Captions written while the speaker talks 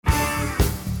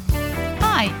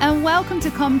Hi, and welcome to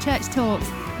ComChurch Talks.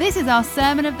 This is our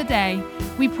sermon of the day.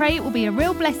 We pray it will be a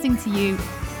real blessing to you.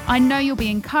 I know you'll be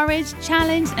encouraged,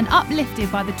 challenged, and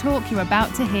uplifted by the talk you're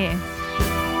about to hear.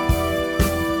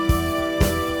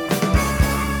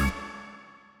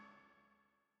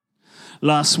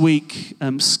 Last week,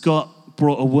 Scott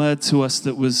brought a word to us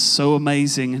that was so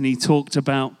amazing, and he talked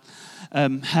about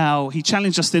how he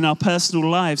challenged us in our personal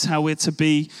lives, how we're to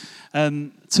be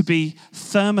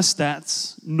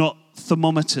thermostats, not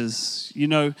thermometers. You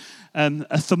know,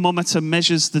 a thermometer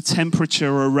measures the temperature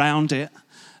around it.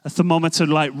 A thermometer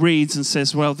reads and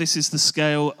says, well, this is the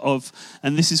scale of,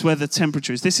 and this is where the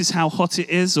temperature is. This is how hot it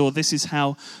is, or this is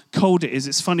how cold it is.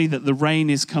 It's funny that the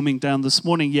rain is coming down this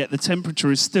morning, yet the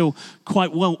temperature is still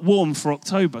quite warm for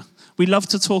October. We love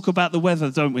to talk about the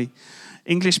weather, don't we?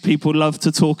 English people love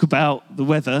to talk about the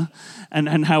weather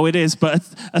and how it is, but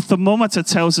a thermometer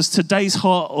tells us today's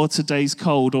hot or today's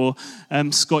cold, or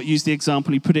Scott used the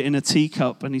example, he put it in a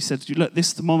teacup and he said, look,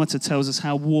 this thermometer tells us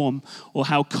how warm or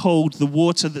how cold the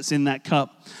water that's in that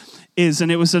cup is.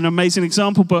 And it was an amazing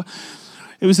example, but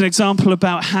it was an example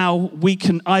about how we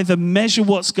can either measure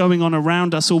what's going on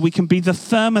around us, or we can be the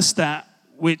thermostat,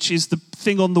 which is the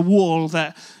thing on the wall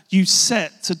that you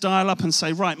set to dial up and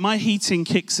say, right, my heating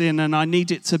kicks in and I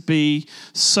need it to be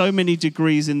so many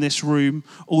degrees in this room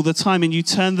all the time. And you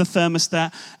turn the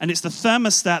thermostat, and it's the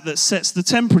thermostat that sets the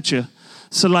temperature.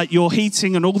 So like your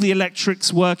heating and all the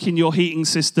electrics work in your heating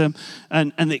system,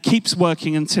 and it keeps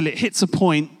working until it hits a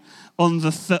point on the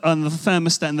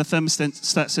thermostat, and the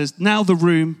thermostat says, now the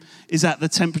room is at the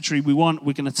temperature we want.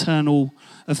 We're going to turn all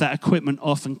of that equipment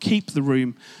off and keep the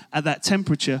room at that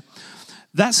temperature.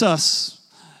 That's us.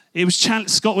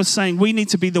 Scott was saying we need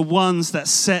to be the ones that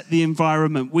set the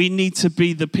environment. We need to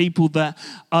be the people that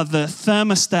are the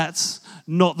thermostats,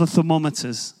 not the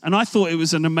thermometers. And I thought it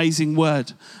was an amazing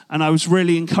word, and I was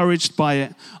really encouraged by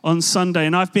it on Sunday.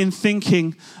 And I've been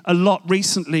thinking a lot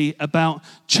recently about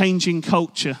changing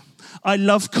culture. I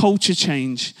love culture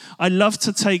change. I love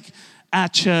to take our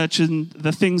church and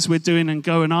the things we're doing and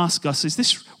go and ask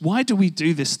us, why do we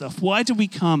do this stuff? Why do we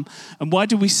come? And why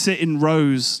do we sit in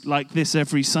rows like this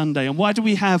every Sunday? And why do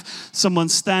we have someone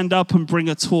stand up and bring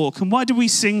a talk? And why do we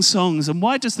sing songs? And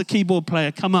why does the keyboard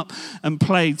player come up and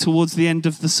play towards the end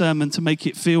of the sermon to make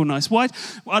it feel nice? Why?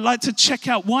 I like to check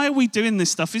out, why are we doing this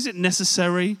stuff? Is it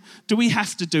necessary? Do we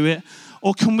have to do it?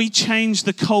 Or can we change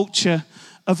the culture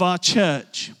of our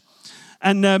church?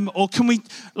 And or can we,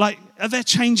 are there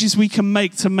changes we can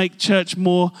make to make church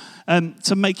more,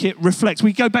 to make it reflect?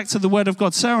 We go back to the Word of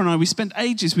God. Sarah and I, we spend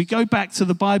ages, we go back to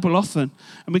the Bible often,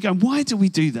 and we go, why do we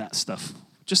do that stuff?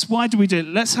 Just why do we do it?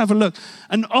 Let's have a look.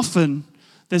 And often,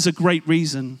 there's a great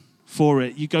reason for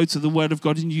it. You go to the Word of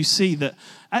God and you see that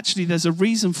actually there's a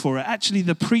reason for it. Actually,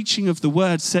 the preaching of the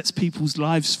Word sets people's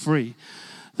lives free.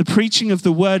 The preaching of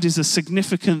the word is a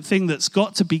significant thing that's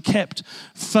got to be kept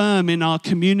firm in our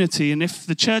community. And if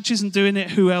the church isn't doing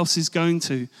it, who else is going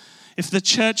to? If the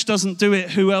church doesn't do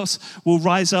it, who else will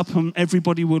rise up and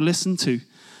everybody will listen to?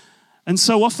 And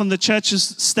so often the church has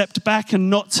stepped back and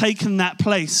not taken that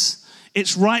place,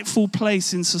 its rightful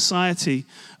place in society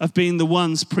of being the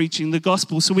ones preaching the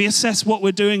gospel. So we assess what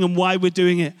we're doing and why we're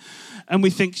doing it. And we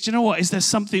think, do you know what, is there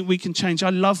something we can change?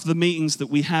 I love the meetings that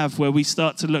we have where we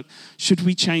start to look, should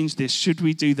we change this? Should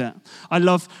we do that? I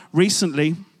love,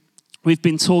 recently, we've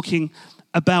been talking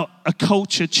about a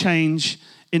culture change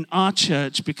in our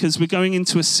church, because we're going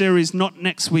into a series, not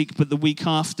next week, but the week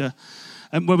after,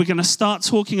 where we're going to start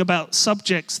talking about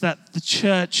subjects that the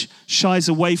church shies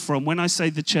away from. When I say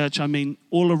the church, I mean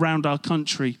all around our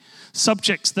country.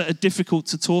 Subjects that are difficult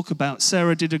to talk about.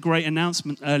 Sarah did a great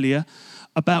announcement earlier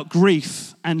about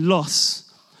grief and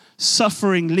loss,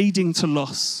 suffering leading to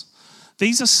loss.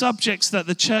 These are subjects that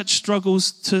the church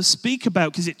struggles to speak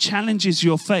about because it challenges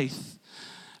your faith.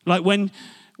 Like when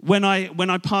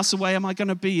I pass away, am I going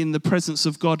to be in the presence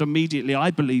of God immediately?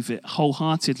 I believe it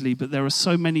wholeheartedly, but there are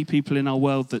so many people in our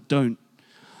world that don't.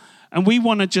 And we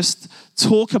want to just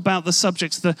talk about the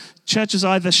subjects the church has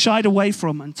either shied away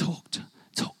from and talk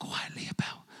quietly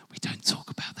about. We don't talk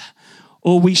about that.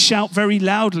 Or we shout very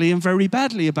loudly and very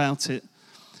badly about it.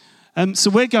 So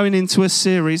we're going into a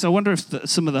series. I wonder if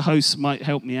some of the hosts might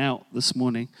help me out this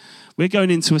morning. We're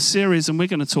going into a series and we're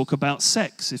going to talk about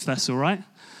sex, if that's all right.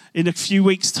 In a few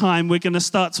weeks' time, we're going to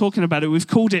start talking about it. We've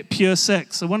called it Pure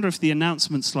Sex. I wonder if the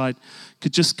announcement slide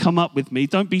could just come up with me.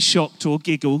 Don't be shocked or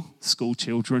giggle, school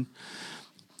children.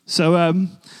 So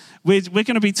we're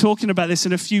going to be talking about this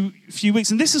in a few weeks.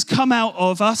 And this has come out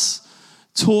of us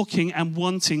talking and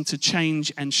wanting to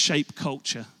change and shape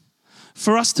culture.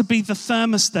 For us to be the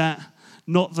thermostat,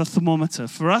 not the thermometer.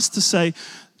 For us to say,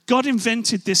 God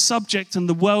invented this subject and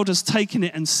the world has taken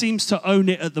it and seems to own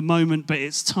it at the moment, but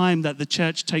it's time that the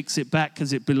church takes it back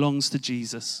because it belongs to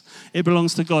Jesus. It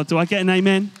belongs to God. Do I get an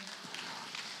amen?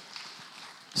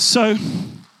 So,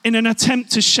 in an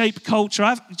attempt to shape culture,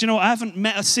 I haven't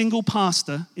met a single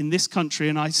pastor in this country,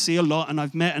 and I see a lot, and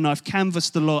I've met and I've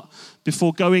canvassed a lot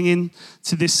before going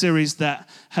into this series that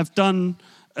have done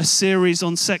a series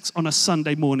on sex on a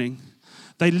Sunday morning.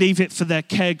 They leave it for their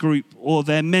care group or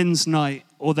their men's night,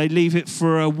 or they leave it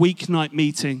for a weeknight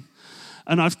meeting.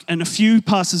 And a few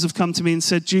pastors have come to me and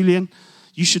said, Julian,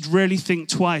 you should really think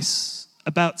twice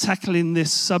about tackling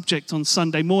this subject on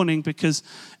Sunday morning because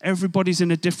everybody's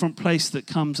in a different place that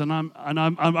comes, and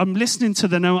I'm listening to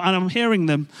them and I'm hearing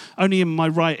them only in my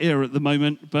right ear at the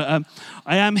moment, but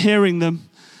I am hearing them,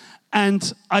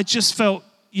 and I just felt,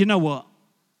 you know what?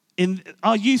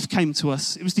 Our youth came to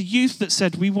us. It was the youth that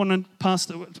said, we want to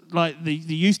pastor, like the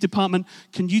youth department,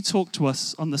 can you talk to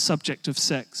us on the subject of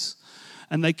sex?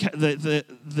 And the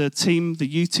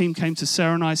youth team came to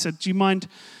Sarah and I said, do you mind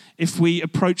if we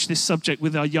approach this subject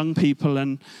with our young people?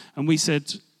 And we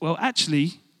said, well,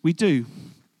 actually, we do.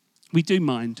 We do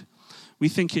mind. We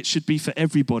think it should be for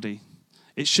everybody.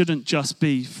 It shouldn't just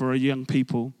be for our young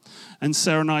people. And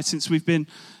Sarah and I, since we've been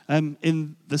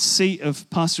in the seat of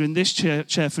pastor in this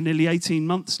chair for nearly 18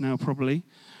 months now probably,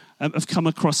 have come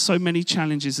across so many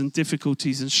challenges and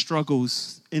difficulties and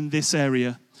struggles in this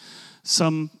area.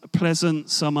 Some pleasant,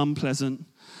 some unpleasant.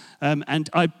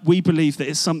 We believe that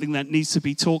it's something that needs to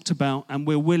be talked about, and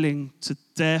we're willing to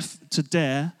dare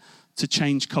to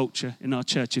change culture in our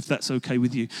church, if that's okay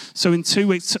with you. So in 2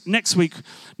 weeks, next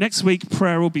week,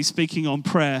 prayer will be speaking on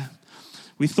prayer.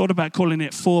 We thought about calling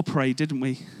it For Pray, didn't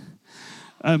we?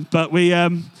 But we're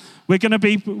going to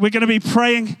be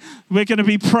praying. We're going to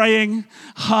be praying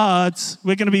hard.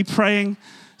 We're going to be praying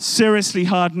seriously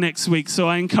hard next week. So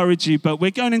I encourage you. But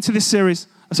we're going into this series.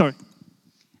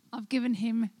 I've given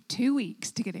him 2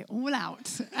 weeks to get it all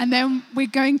out. And then we're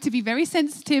going to be very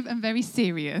sensitive and very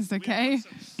serious, okay?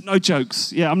 No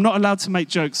jokes. Yeah, I'm not allowed to make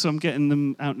jokes, so I'm getting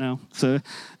them out now. So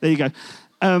there you go.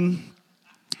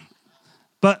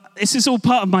 But this is all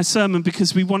part of my sermon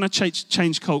because we want to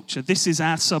change culture. This is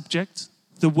our subject.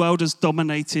 The world has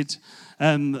dominated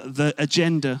the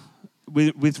agenda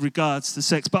with regards to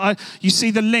sex. But you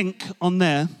see the link on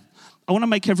there. I want to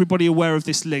make everybody aware of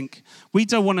this link. We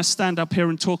don't want to stand up here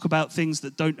and talk about things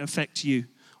that don't affect you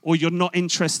or you're not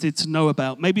interested to know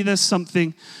about. Maybe there's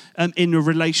something in a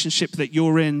relationship that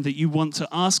you're in that you want to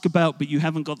ask about, but you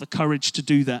haven't got the courage to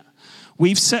do that.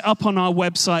 We've set up on our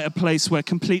website a place where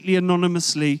completely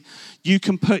anonymously you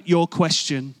can put your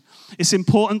question. It's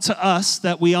important to us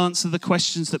that we answer the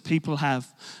questions that people have.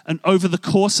 And over the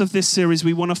course of this series,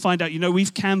 we want to find out,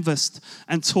 we've canvassed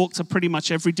and talked to pretty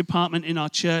much every department in our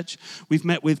church. We've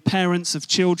met with parents of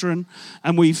children,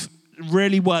 and we've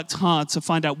really worked hard to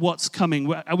find out what's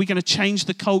coming. Are we going to change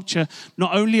the culture,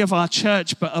 not only of our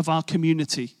church, but of our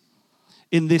community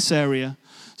in this area?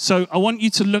 So I want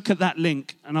you to look at that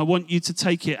link, and I want you to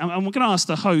take it. And we're going to ask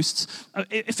the hosts,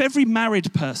 if every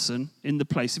married person in the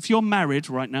place, if you're married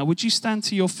right now, would you stand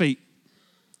to your feet?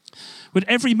 Would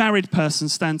every married person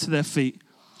stand to their feet?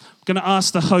 I'm going to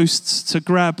ask the hosts to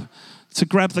grab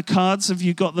the cards. Have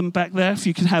you got them back there? If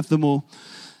you can have them all.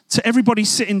 To everybody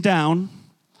sitting down,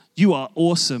 you are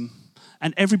awesome.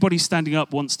 And everybody standing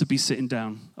up wants to be sitting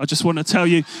down. I just want to tell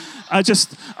you, I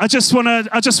just want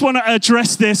to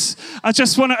address this. I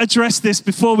just want to address this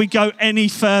before we go any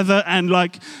further. And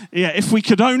if we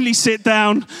could only sit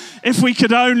down,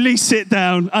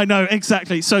 I know,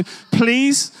 exactly. So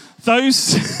please, those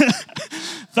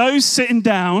sitting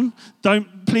down,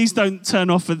 please don't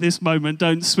turn off at this moment.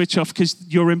 Don't switch off because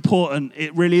you're important.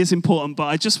 It really is important. But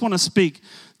I just want to speak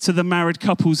to the married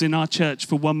couples in our church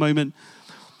for one moment.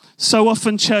 So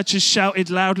often church has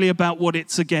shouted loudly about what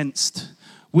it's against.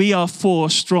 We are for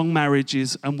strong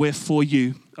marriages and we're for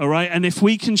you, all right? And if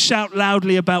we can shout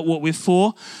loudly about what we're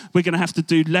for, we're going to have to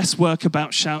do less work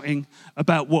about shouting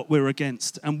about what we're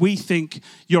against. And we think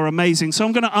you're amazing. So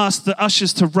I'm going to ask the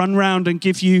ushers to run round and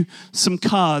give you some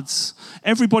cards.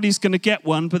 Everybody's going to get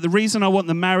one, but the reason I want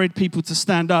the married people to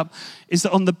stand up is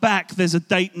that on the back there's a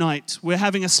date night. We're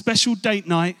having a special date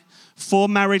night for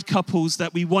married couples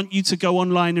that we want you to go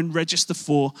online and register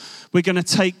for. We're going to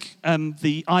take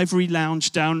the Ivory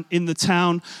Lounge down in the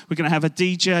town. We're going to have a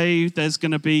DJ. There's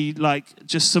going to be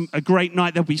a great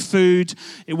night. There'll be food.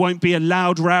 It won't be a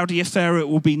loud, rowdy affair. It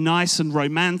will be nice and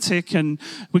romantic. And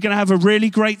we're going to have a really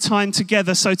great time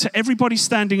together. So to everybody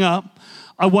standing up,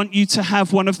 I want you to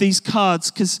have one of these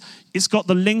cards because it's got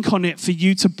the link on it for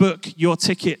you to book your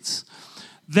tickets.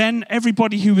 Then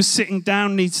everybody who was sitting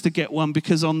down needs to get one,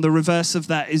 because on the reverse of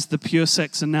that is the Pure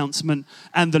Sex announcement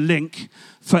and the link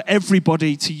for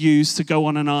everybody to use to go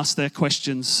on and ask their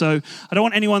questions. So I don't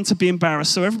want anyone to be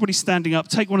embarrassed. So everybody standing up,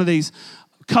 take one of these.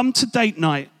 Come to date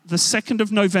night, the 2nd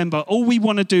of November. All we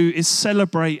want to do is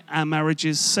celebrate our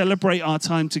marriages, celebrate our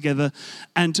time together,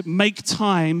 and make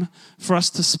time for us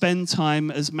to spend time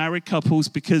as married couples,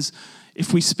 because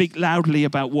if we speak loudly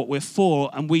about what we're for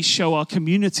and we show our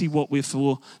community what we're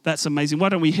for, that's amazing. Why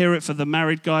don't we hear it for the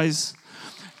married guys?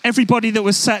 Everybody that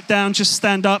was sat down, just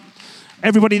stand up.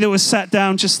 Everybody that was sat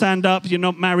down, just stand up. You're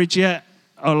not married yet.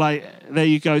 Oh, there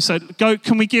you go. So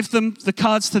can we give them the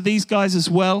cards to these guys as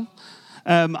well?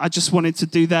 I just wanted to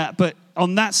do that. But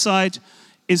on that side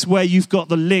is where you've got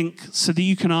the link so that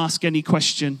you can ask any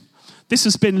question. This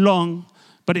has been long,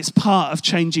 but it's part of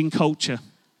changing culture.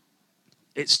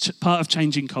 It's part of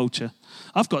changing culture.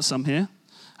 I've got some here.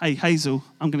 Hey, Hazel,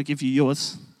 I'm going to give you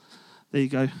yours. There you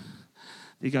go. There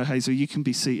you go, Hazel. You can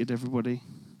be seated, everybody.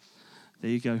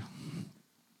 There you go.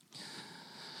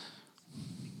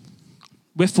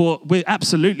 We're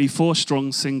absolutely for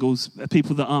strong singles,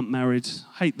 people that aren't married.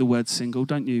 Hate the word single,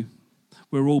 don't you?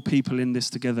 We're all people in this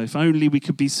together. If only we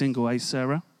could be single, eh,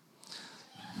 Sarah?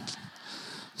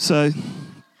 So,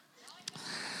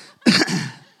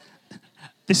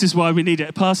 this is why we need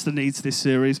it. Pastor needs this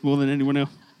series more than anyone else.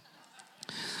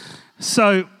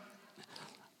 So,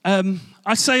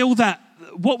 I say all that.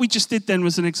 What we just did then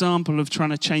was an example of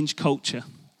trying to change culture.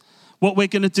 What we're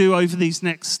going to do over these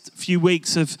next few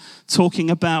weeks of talking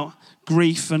about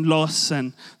grief and loss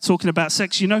and talking about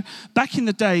sex. You know, back in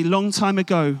the day, long time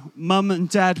ago, Mum and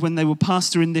Dad, when they were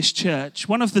pastoring this church,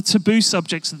 one of the taboo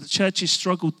subjects that the churches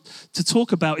struggled to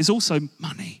talk about is also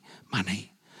money.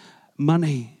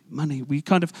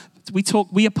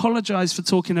 We apologize for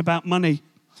talking about money.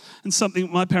 And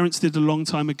something my parents did a long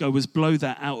time ago was blow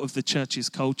that out of the church's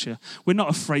culture. We're not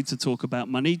afraid to talk about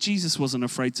money. Jesus wasn't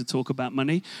afraid to talk about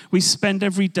money. We spend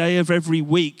every day of every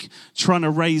week trying to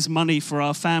raise money for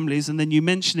our families, and then you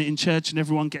mention it in church and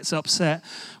everyone gets upset.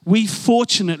 We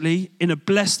fortunately in a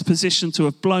blessed position to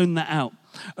have blown that out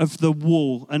of the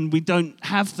wall, and we don't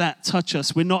have that touch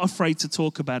us. We're not afraid to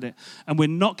talk about it, and we're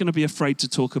not going to be afraid to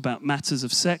talk about matters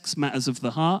of sex, matters of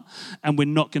the heart, and we're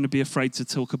not going to be afraid to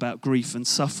talk about grief and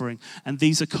suffering. And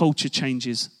these are culture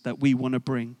changes that we want to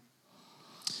bring.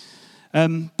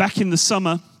 Back in the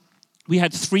summer, we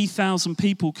had 3,000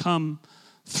 people come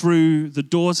through the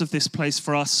doors of this place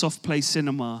for our Soft Play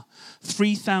Cinema.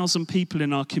 3,000 people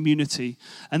in our community.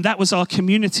 And that was our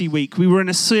community week. We were in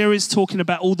a series talking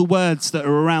about all the words that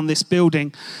are around this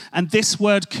building. And this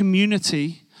word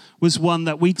community was one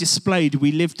that we displayed,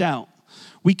 we lived out.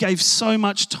 We gave so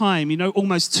much time,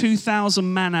 almost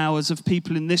 2,000 man hours of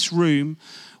people in this room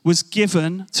was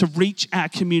given to reach our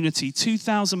community.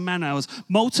 2,000 man hours,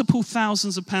 multiple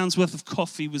thousands of pounds worth of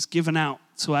coffee was given out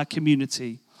to our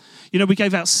community. We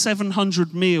gave out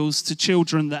 700 meals to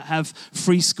children that have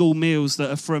free school meals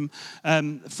that are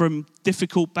from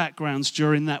difficult backgrounds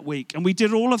during that week. And we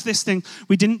did all of this thing.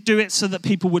 We didn't do it so that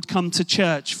people would come to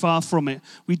church, far from it.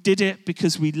 We did it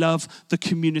because we love the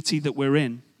community that we're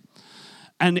in.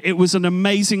 And it was an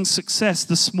amazing success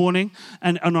this morning.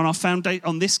 And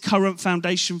on this current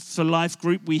Foundation for Life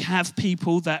group, we have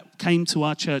people that came to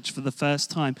our church for the first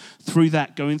time through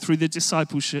that, going through the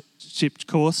discipleship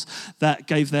course that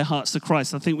gave their hearts to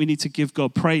Christ. I think we need to give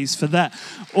God praise for that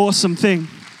awesome thing.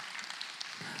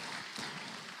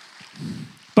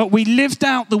 But we lived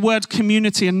out the word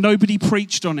community and nobody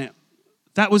preached on it.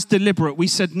 That was deliberate. We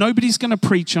said, nobody's going to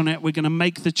preach on it. We're going to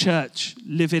make the church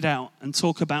live it out and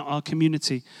talk about our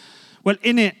community. Well,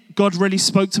 in it, God really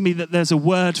spoke to me that there's a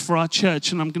word for our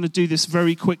church, and I'm going to do this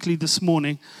very quickly this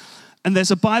morning. And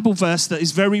there's a Bible verse that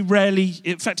is very rarely,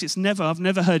 in fact, I've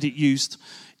never heard it used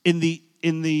in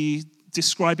the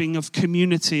describing of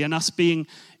community and us being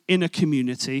in a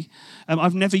community.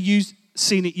 I've never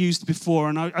seen it used before,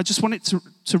 and I just want it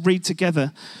to read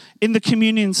together. In the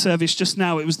communion service just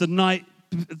now, it was the night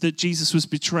that Jesus was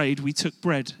betrayed. We took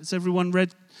bread. Has everyone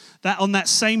read that? On that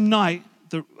same night,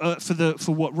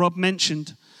 for what Rob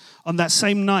mentioned, on that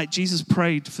same night, Jesus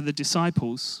prayed for the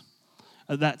disciples.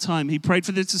 At that time, he prayed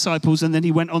for the disciples, and then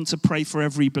he went on to pray for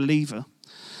every believer.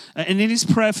 And in his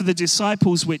prayer for the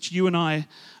disciples, which you and I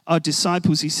are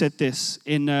disciples, he said this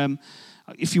in.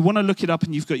 If you want to look it up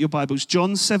and you've got your Bibles,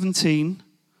 John 17,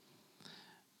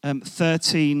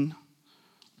 13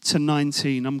 to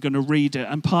 19. I'm going to read it,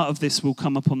 and part of this will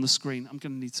come up on the screen. I'm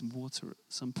going to need some water at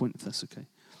some point, if that's okay.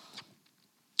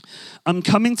 I'm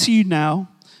coming to you now,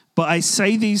 but I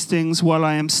say these things while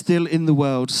I am still in the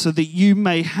world, so that you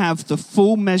may have the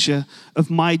full measure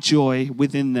of my joy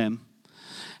within them.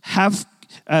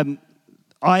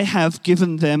 I have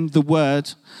given them the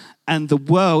word, and the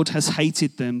world has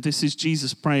hated them. This is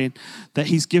Jesus praying that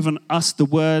he's given us the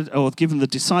word, or given the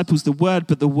disciples the word,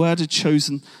 but the world had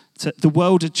chosen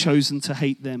to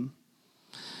hate them.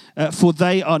 For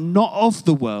they are not of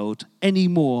the world any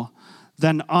more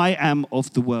than I am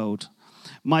of the world.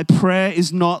 My prayer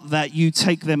is not that you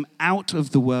take them out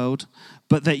of the world,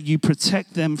 but that you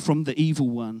protect them from the evil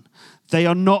one. They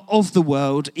are not of the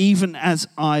world, even as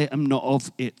I am not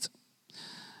of it.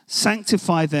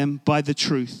 Sanctify them by the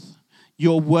truth.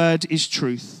 Your word is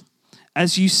truth.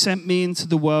 As you sent me into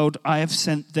the world, I have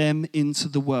sent them into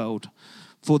the world.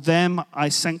 For them I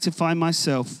sanctify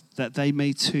myself, that they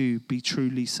may too be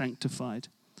truly sanctified.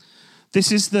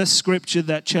 This is the scripture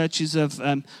that churches have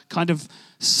kind of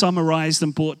summarized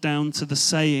and brought down to the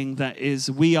saying that is,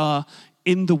 we are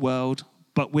in the world,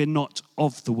 but we're not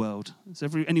of the world. Has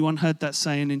anyone heard that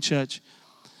saying in church?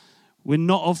 We're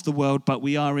not of the world, but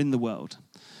we are in the world.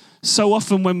 So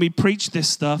often when we preach this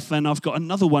stuff, and I've got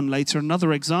another one later,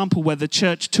 another example where the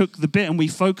church took the bit and we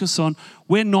focus on,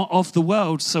 we're not of the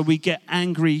world, so we get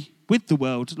angry with the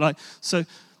world.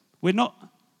 We're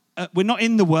not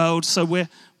in the world, so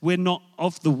we're not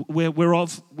of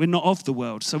the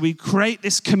world. So we create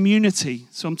this community.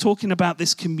 So I'm talking about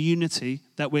this community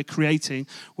that we're creating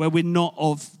where we're not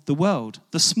of the world.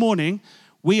 This morning,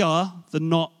 we are the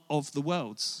not of the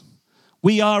worlds.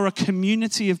 We are a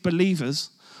community of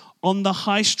believers on the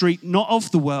high street, not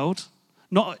of the world,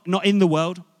 not in the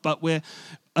world, but we're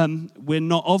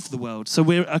not of the world. So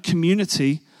we're a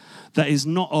community that is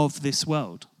not of this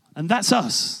world. And that's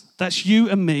us. That's you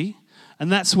and me.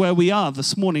 And that's where we are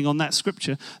this morning on that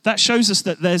scripture. That shows us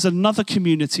that there's another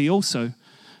community also,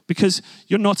 because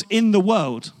you're not in the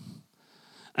world.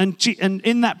 And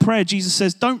in that prayer, Jesus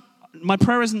says, my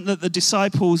prayer isn't that the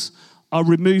disciples are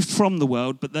removed from the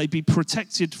world, but they be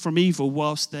protected from evil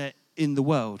whilst they're in the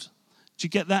world. Do you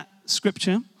get that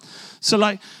scripture?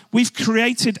 So we've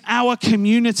created our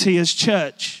community as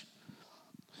church.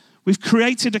 We've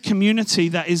created a community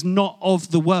that is not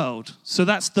of the world. So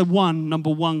that's the number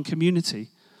one community.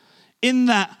 In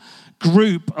that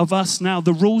group of us now,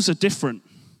 the rules are different.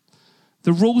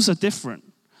 The rules are different.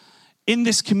 In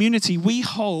this community, we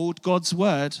hold God's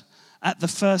word at the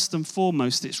first and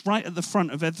foremost. It's right at the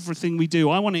front of everything we do.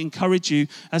 I want to encourage you,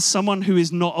 as someone who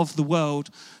is not of the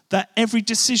world, that every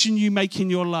decision you make in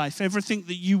your life, everything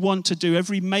that you want to do,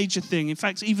 every major thing, in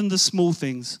fact, even the small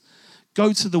things,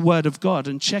 go to the Word of God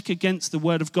and check against the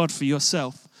Word of God for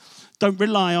yourself. Don't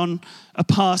rely on a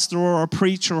pastor or a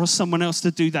preacher or someone else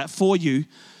to do that for you.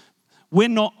 We're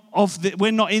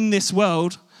not in this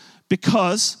world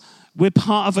because we're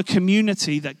part of a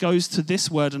community that goes to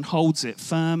this Word and holds it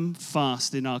firm,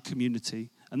 fast in our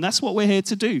community. And that's what we're here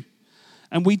to do.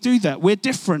 And we do that. We're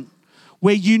different.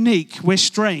 We're unique. We're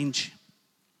strange.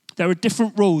 There are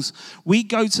different rules. We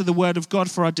go to the Word of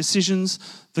God for our decisions.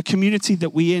 The community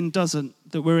that we're in doesn't.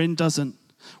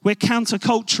 We're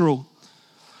countercultural.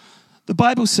 The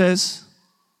Bible says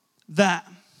that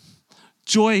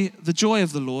the joy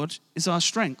of the Lord is our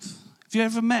strength. Have you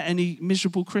ever met any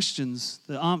miserable Christians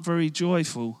that aren't very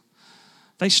joyful?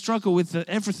 They struggle with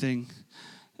everything.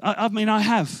 I mean, I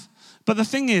have. But the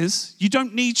thing is, you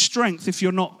don't need strength if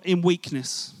you're not in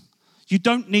weakness. You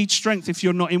don't need strength if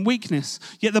you're not in weakness.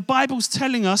 Yet the Bible's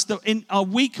telling us that in our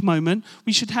weak moment,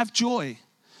 we should have joy.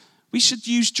 We should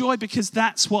use joy because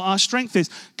that's what our strength is.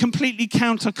 Completely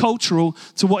countercultural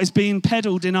to what is being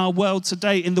peddled in our world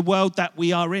today, in the world that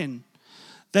we are in.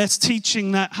 There's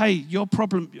teaching that, hey, your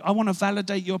problem, I want to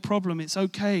validate your problem. It's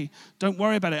okay. Don't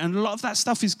worry about it. And a lot of that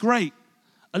stuff is great.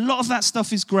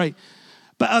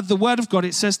 But the Word of God,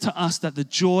 it says to us that the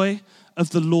joy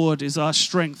of the Lord is our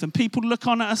strength. And people look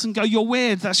on at us and go, you're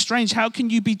weird, that's strange. How can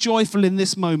you be joyful in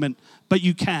this moment? But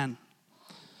you can.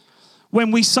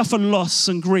 When we suffer loss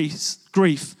and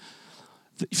grief,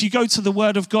 if you go to the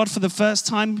Word of God for the first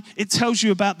time, it tells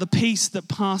you about the peace that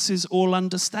passes all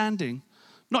understanding.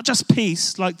 Not just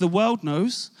peace like the world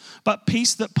knows, but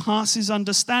peace that passes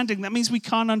understanding. That means we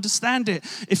can't understand it.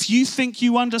 If you think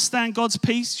you understand God's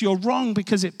peace, you're wrong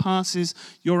because it passes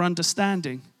your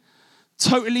understanding.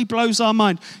 Totally blows our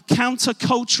mind.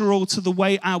 Countercultural to the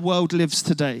way our world lives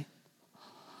today.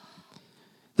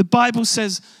 The Bible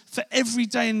says, for every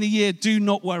day in the year, do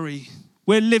not worry.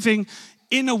 We're living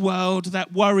in a world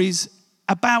that worries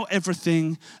about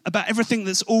everything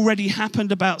that's already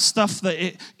happened, about stuff that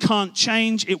it can't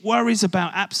change. It worries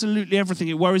about absolutely everything.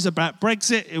 It worries about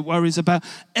Brexit. It worries about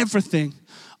everything.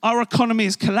 Our economy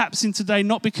is collapsing today,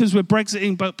 not because we're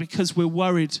Brexiting, but because we're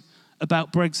worried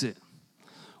about Brexit.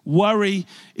 Worry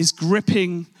is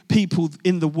gripping people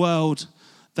in the world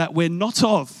that we're not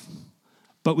of,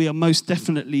 but we are most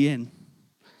definitely in.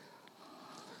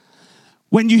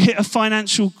 When you hit a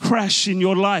financial crash in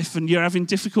your life and you're having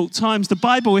difficult times, the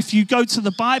Bible, if you go to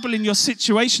the Bible in your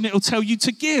situation, it will tell you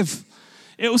to give.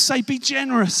 It will say, be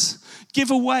generous,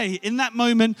 give away. In that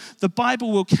moment, the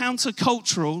Bible will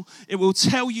countercultural. It will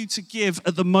tell you to give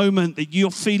at the moment that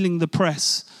you're feeling the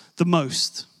press the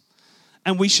most.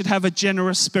 And we should have a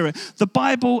generous spirit. The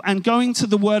Bible and going to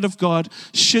the Word of God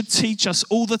should teach us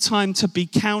all the time to be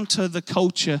counter the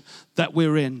culture that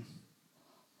we're in.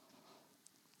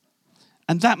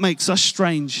 And that makes us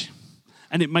strange,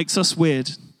 and it makes us weird.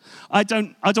 I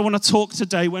don't want to talk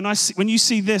today. When you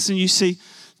see this and you see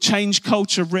change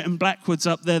culture written backwards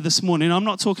up there this morning, I'm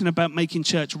not talking about making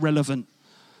church relevant.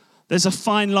 There's a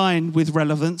fine line with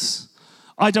relevance.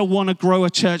 I don't want to grow a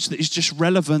church that is just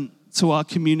relevant to our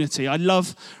community. I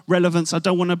love relevance. I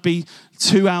don't want to be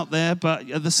too out there,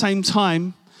 but at the same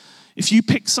time, if you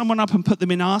pick someone up and put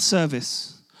them in our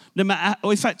service, no matter,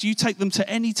 or in fact, you take them to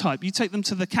any type. You take them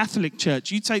to the Catholic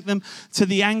Church. You take them to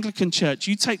the Anglican Church.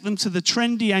 You take them to the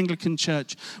trendy Anglican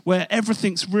Church where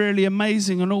everything's really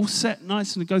amazing and all set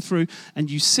nice and go through.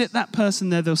 And you sit that person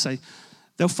there,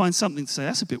 they'll find something to say,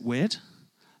 that's a bit weird.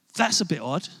 That's a bit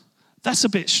odd. That's a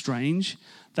bit strange.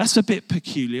 That's a bit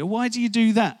peculiar. Why do you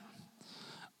do that?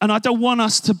 And I don't want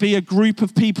us to be a group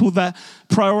of people that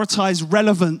prioritize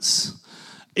relevance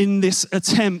in this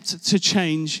attempt to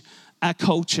change our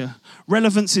culture.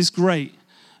 Relevance is great.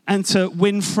 And to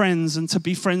win friends and to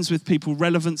be friends with people,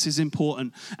 relevance is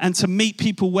important. And to meet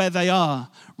people where they are,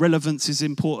 relevance is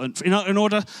important. In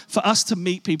order for us to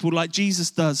meet people like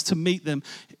Jesus does, to meet them,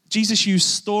 Jesus used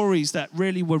stories that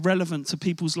really were relevant to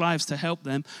people's lives to help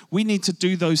them. We need to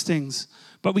do those things.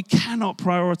 But we cannot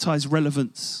prioritize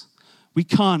relevance. We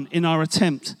can't in our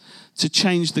attempt to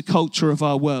change the culture of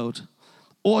our world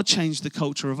or change the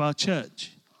culture of our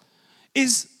church.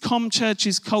 Is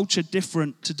ComChurch's culture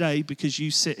different today because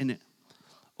you sit in it?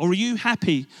 Or are you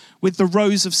happy with the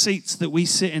rows of seats that we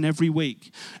sit in every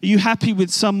week? Are you happy with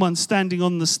someone standing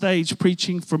on the stage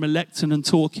preaching from a lectern and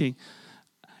talking?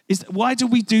 Why do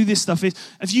we do this stuff?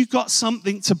 Have you got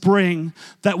something to bring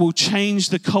that will change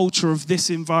the culture of this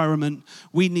environment?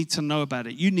 We need to know about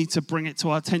it. You need to bring it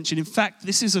to our attention. In fact,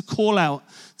 this is a call out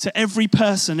to every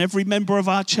person, every member of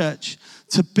our church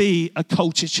to be a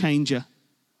culture changer.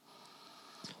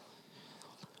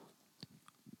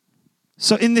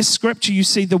 So in this scripture, you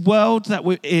see the world that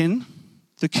we're in,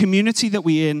 the community that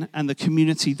we're in, and the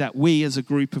community that we as a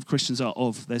group of Christians are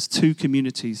of. There's two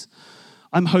communities.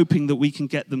 I'm hoping that we can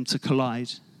get them to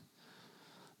collide.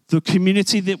 The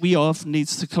community that we are of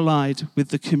needs to collide with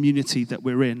the community that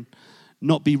we're in,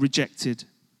 not be rejected.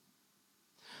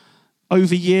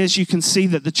 Over years, you can see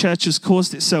that the church has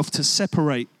caused itself to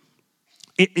separate.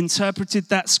 It interpreted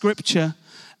that scripture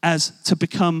as to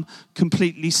become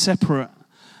completely separate.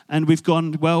 And we've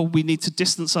gone, well, we need to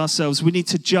distance ourselves. We need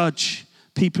to judge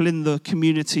people in the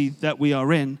community that we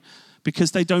are in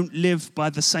because they don't live by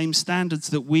the same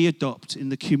standards that we adopt in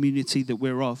the community that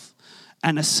we're of.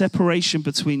 And a separation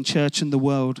between church and the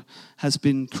world has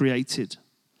been created.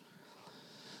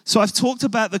 So I've talked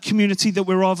about the community that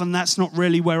we're of, and that's not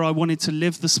really where I wanted to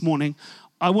live this morning.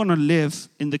 I want to live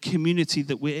in the community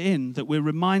that we're in, that we're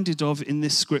reminded of in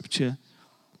this scripture.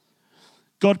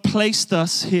 God placed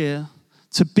us here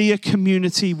to be a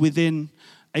community within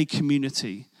a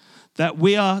community, that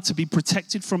we are to be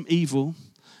protected from evil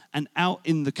and out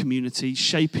in the community,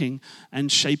 shaping and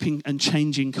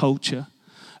changing culture.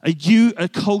 A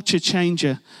culture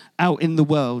changer out in the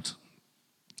world.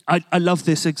 I love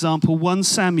this example. 1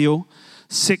 Samuel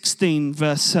 16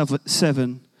 verse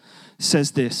 7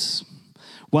 says this.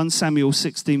 1 Samuel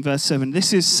 16 verse 7.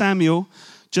 This is Samuel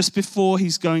just before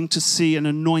he's going to see and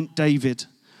anoint David.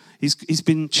 He's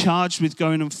been charged with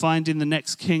going and finding the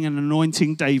next king and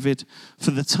anointing David for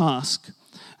the task.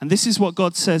 And this is what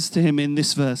God says to him in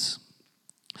this verse.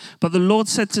 But the Lord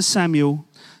said to Samuel,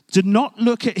 do not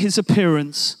look at his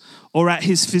appearance or at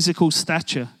his physical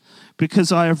stature,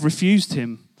 because I have refused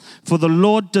him. For the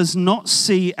Lord does not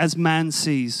see as man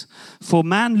sees. For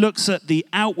man looks at the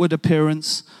outward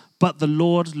appearance, but the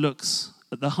Lord looks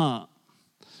at the heart.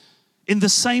 In the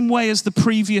same way as the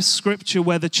previous scripture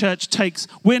where the church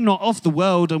we're not of the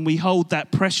world and we hold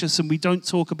that precious and we don't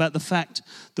talk about the fact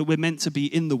that we're meant to be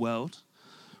in the world.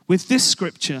 With this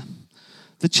scripture,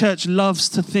 the church we love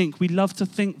to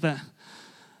think that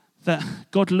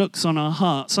God looks on our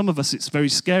heart. Some of us, it's very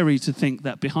scary to think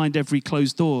that behind every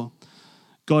closed door,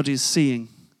 God is seeing.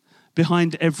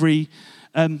 Behind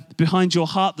your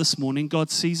heart this morning, God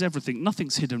sees everything.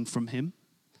 Nothing's hidden from him.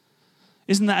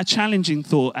 Isn't that a challenging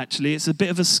thought, actually? It's a bit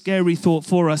of a scary thought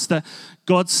for us that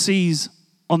God sees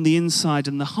on the inside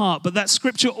and the heart. But that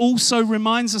scripture also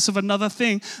reminds us of another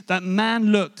thing, that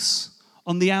man looks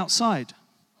on the outside.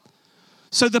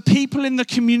 So the people in the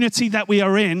community that we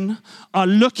are in are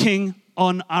looking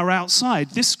on our outside.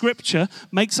 This scripture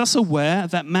makes us aware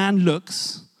that man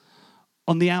looks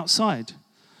on the outside.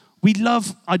 I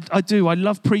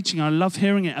love preaching. I love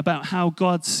hearing it about how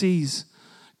God sees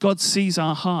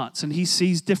our hearts, and he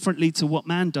sees differently to what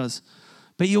man does.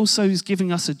 But he also is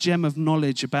giving us a gem of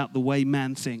knowledge about the way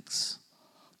man thinks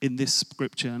in this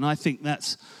scripture. And I think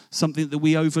that's something that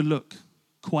we overlook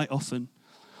quite often.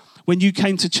 When you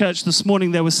came to church this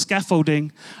morning, there was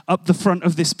scaffolding up the front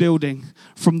of this building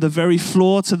from the very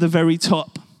floor to the very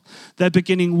top. They're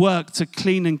beginning work to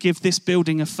clean and give this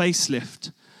building a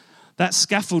facelift. That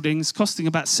scaffolding is costing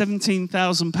about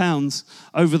 £17,000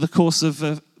 over the course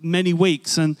of many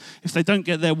weeks. And if they don't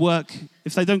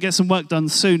get some work done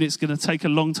soon, it's going to take a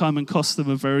long time and cost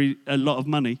them a lot of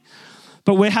money.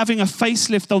 But we're having a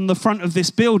facelift on the front of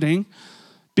this building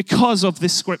because of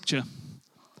this scripture.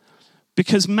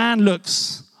 Because man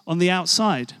looks on the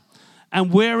outside,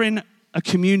 and we're in a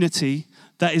community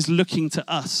that is looking to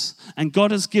us. And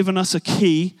God has given us a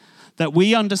key that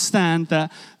we understand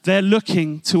that they're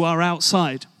looking to our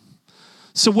outside.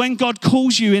 So when God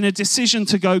calls you in a decision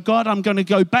to go, God, I'm going to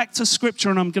go back to scripture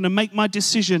and I'm going to make my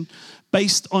decision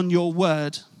based on your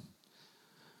word.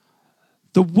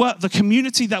 The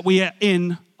community that we are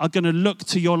in are going to look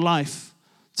to your life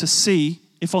to see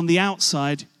if on the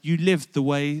outside you lived the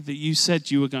way that you said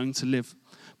you were going to live.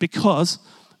 Because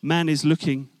man is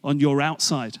looking on your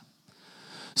outside.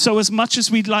 So as much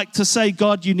as we'd like to say,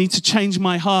 God, you need to change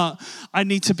my heart, I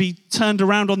need to be turned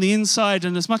around on the inside,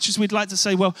 and as much as we'd like to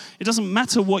say, well, it doesn't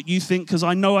matter what you think because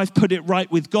I know I've put it right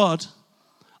with God.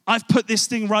 I've put this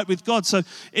thing right with God, so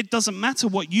it doesn't matter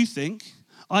what you think.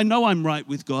 I know I'm right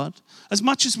with God. As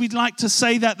much as we'd like to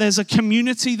say that, there's a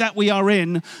community that we are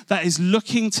in that is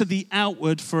looking to the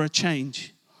outward for a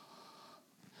change.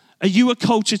 Are you a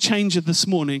culture changer this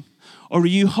morning, or are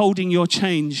you holding your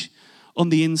change on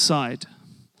the inside?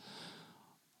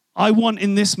 I want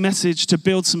in this message to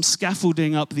build some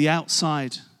scaffolding up the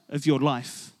outside of your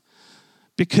life,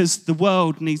 because the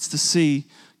world needs to see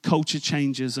culture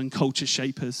changers and culture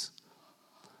shapers.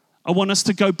 I want us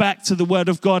to go back to the Word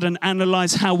of God and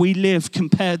analyze how we live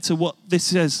compared to what this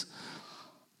says.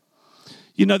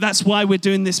 You know, that's why we're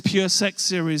doing this Pure Sex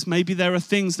series. Maybe there are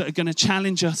things that are going to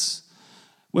challenge us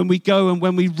when we go and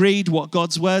when we read what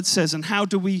God's Word says. And how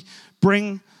do we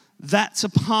bring that to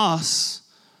pass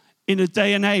in a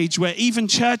day and age where even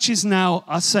churches now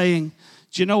are saying,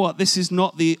 do you know what? This is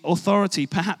not the authority.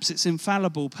 Perhaps it's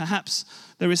infallible. Perhaps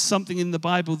there is something in the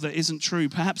Bible that isn't true.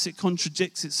 Perhaps it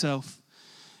contradicts itself.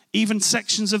 Even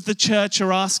sections of the church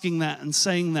are asking that and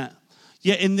saying that.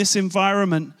 Yet in this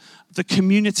environment, the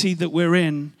community that we're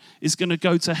in is going to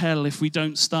go to hell if we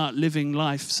don't start living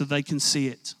life so they can see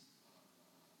it.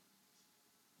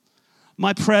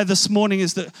 My prayer this morning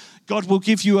is that God will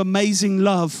give you amazing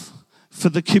love for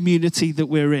the community that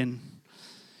we're in.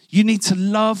 You need to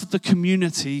love the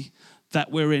community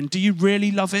that we're in. Do you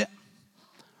really love it?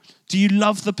 Do you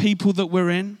love the people that we're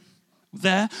in?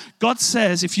 There, God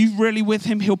says if you're really with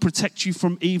him, he'll protect you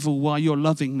from evil while you're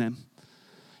loving them.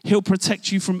 He'll protect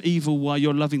you from evil while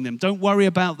you're loving them. Don't worry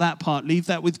about that part. Leave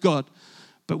that with God.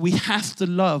 But we have to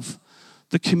love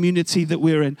the community that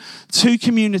we're in. Two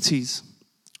communities,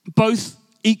 both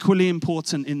equally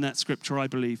important in that scripture, I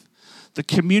believe. The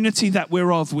community that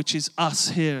we're of, which is us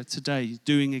here today,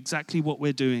 doing exactly what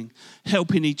we're doing,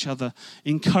 helping each other,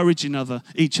 encouraging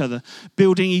each other,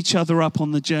 building each other up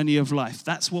on the journey of life.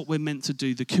 That's what we're meant to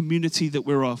do, the community that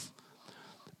we're of.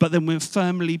 But then we're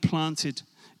firmly planted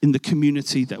in the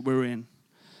community that we're in.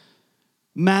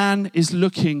 Man is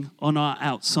looking on our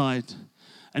outside.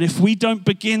 And if we don't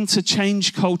begin to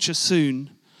change culture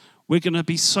soon, we're going to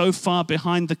be so far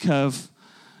behind the curve,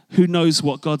 who knows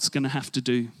what God's going to have to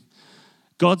do.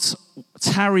 God's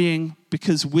tarrying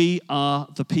because we are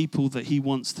the people that he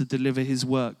wants to deliver his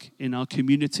work in our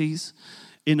communities,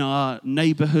 in our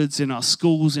neighborhoods, in our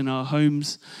schools, in our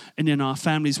homes, and in our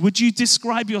families. Would you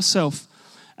describe yourself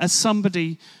as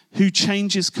somebody who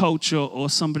changes culture or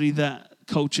somebody that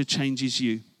culture changes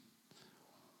you?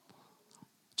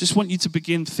 Just want you to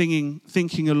begin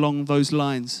thinking along those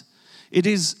lines. It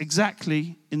is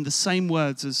exactly in the same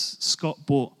words as Scott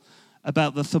brought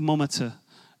about the thermometer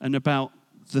and about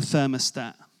the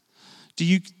thermostat. Do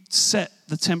you set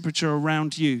the temperature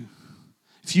around you?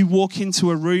 If you walk into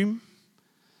a room,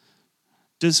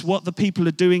 does what the people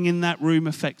are doing in that room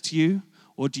affect you,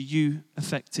 or do you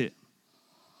affect it?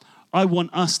 I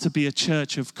want us to be a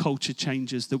church of culture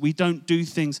changers, that we don't do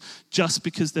things just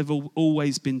because they've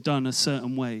always been done a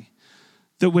certain way,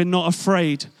 that we're not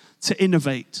afraid to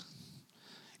innovate.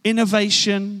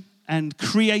 Innovation and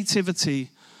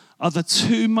creativity are the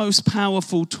two most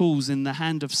powerful tools in the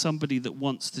hand of somebody that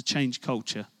wants to change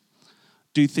culture,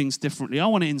 do things differently. I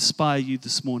want to inspire you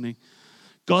this morning.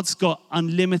 God's got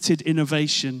unlimited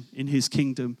innovation in his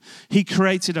kingdom. He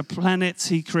created a planet.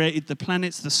 He created the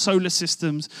planets, the solar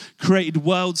systems, created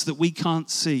worlds that we can't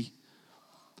see.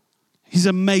 He's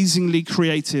amazingly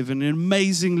creative and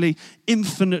amazingly,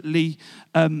 infinitely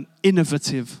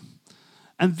innovative.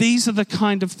 And these are the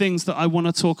kind of things that I want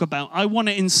to talk about. I want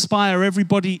to inspire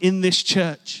everybody in this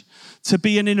church to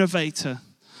be an innovator,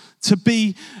 to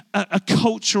be a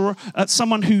culture,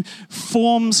 someone who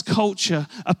forms culture,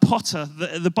 a potter.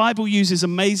 The Bible uses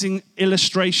amazing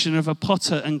illustration of a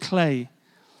potter and clay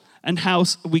and how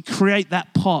we create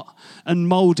that pot and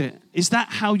mold it. Is that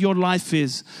how your life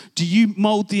is? Do you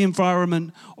mold the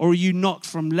environment, or are you knocked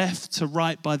from left to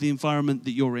right by the environment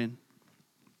that you're in?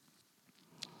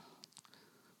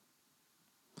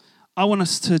 I want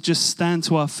us to just stand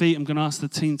to our feet. I'm going to ask the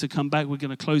team to come back. We're going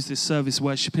to close this service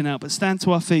worshiping out. But stand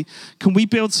to our feet. Can we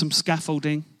build some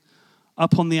scaffolding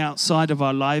up on the outside of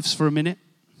our lives for a minute?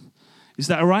 Is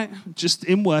that all right? Just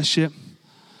in worship.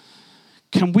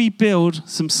 Can we build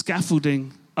some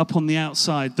scaffolding up on the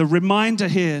outside? The reminder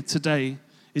here today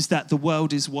is that the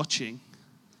world is watching.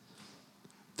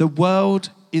 The world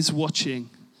is watching.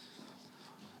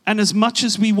 And as much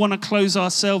as we want to close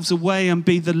ourselves away and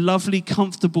be the lovely,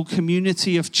 comfortable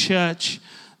community of church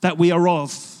that we are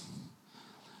of,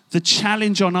 the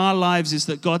challenge on our lives is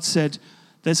that God said,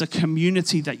 there's a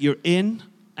community that you're in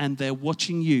and they're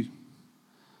watching you.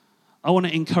 I want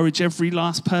to encourage every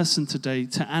last person today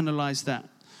to analyze that.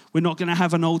 We're not going to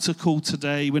have an altar call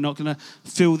today. We're not going to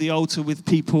fill the altar with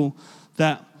people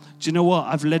that, do you know what?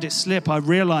 I've let it slip. I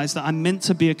realize that I'm meant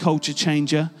to be a culture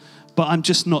changer, but I'm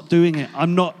just not doing it.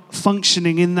 I'm not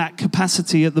functioning in that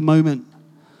capacity at the moment.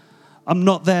 I'm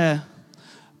not there.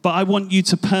 But I want you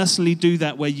to personally do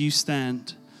that where you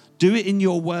stand. Do it in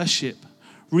your worship.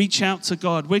 Reach out to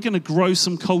God. We're going to grow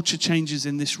some culture changes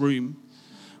in this room.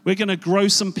 We're going to grow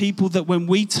some people that when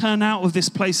we turn out of this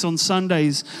place on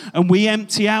Sundays and we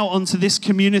empty out onto this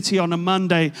community on a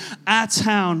Monday, our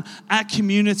town, our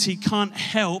community can't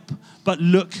help but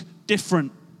look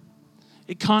different.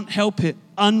 It can't help it.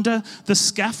 Under the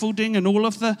scaffolding and all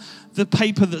of the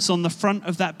paper that's on the front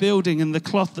of that building and the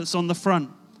cloth that's on the front.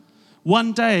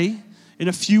 One day, in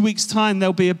a few weeks' time,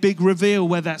 there'll be a big reveal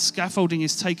where that scaffolding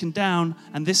is taken down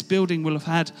and this building will have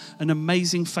had an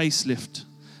amazing facelift.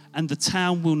 And the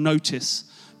town will notice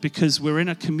because we're in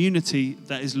a community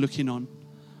that is looking on.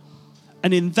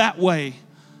 And in that way,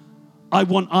 I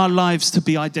want our lives to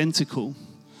be identical.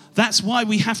 That's why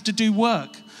we have to do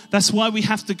work. That's why we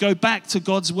have to go back to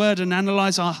God's word and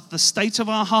analyze the state of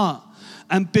our heart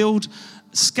and build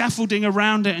scaffolding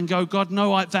around it and go, God,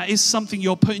 no, that is something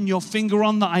you're putting your finger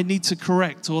on that I need to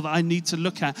correct or that I need to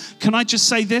look at. Can I just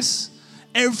say this?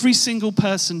 Every single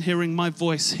person hearing my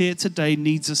voice here today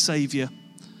needs a savior.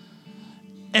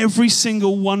 Every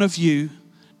single one of you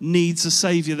needs a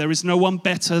savior. There is no one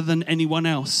better than anyone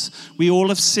else. We all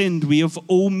have sinned. We have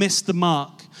all missed the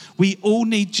mark. We all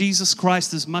need Jesus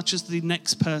Christ as much as the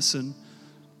next person.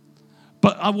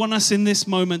 But I want us in this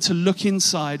moment to look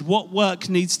inside. What work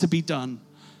needs to be done?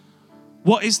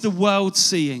 What is the world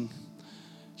seeing?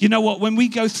 You know what? When we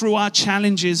go through our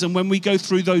challenges and when we go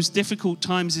through those difficult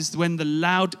times is when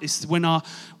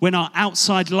when our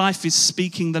outside life is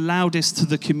speaking the loudest to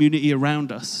the community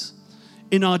around us.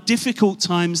 In our difficult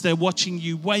times, they're watching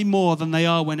you way more than they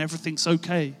are when everything's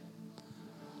okay.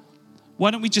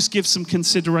 Why don't we just give some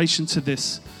consideration to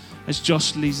this as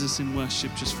Josh leads us in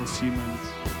worship just for a few moments.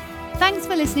 Thanks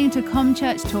for listening to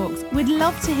ComChurch Talks. We'd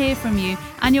love to hear from you,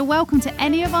 and you're welcome to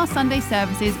any of our Sunday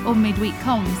services or midweek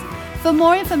comms. For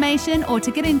more information or to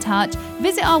get in touch,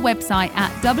 visit our website at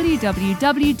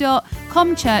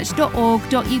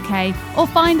www.comchurch.org.uk or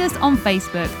find us on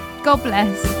Facebook. God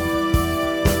bless.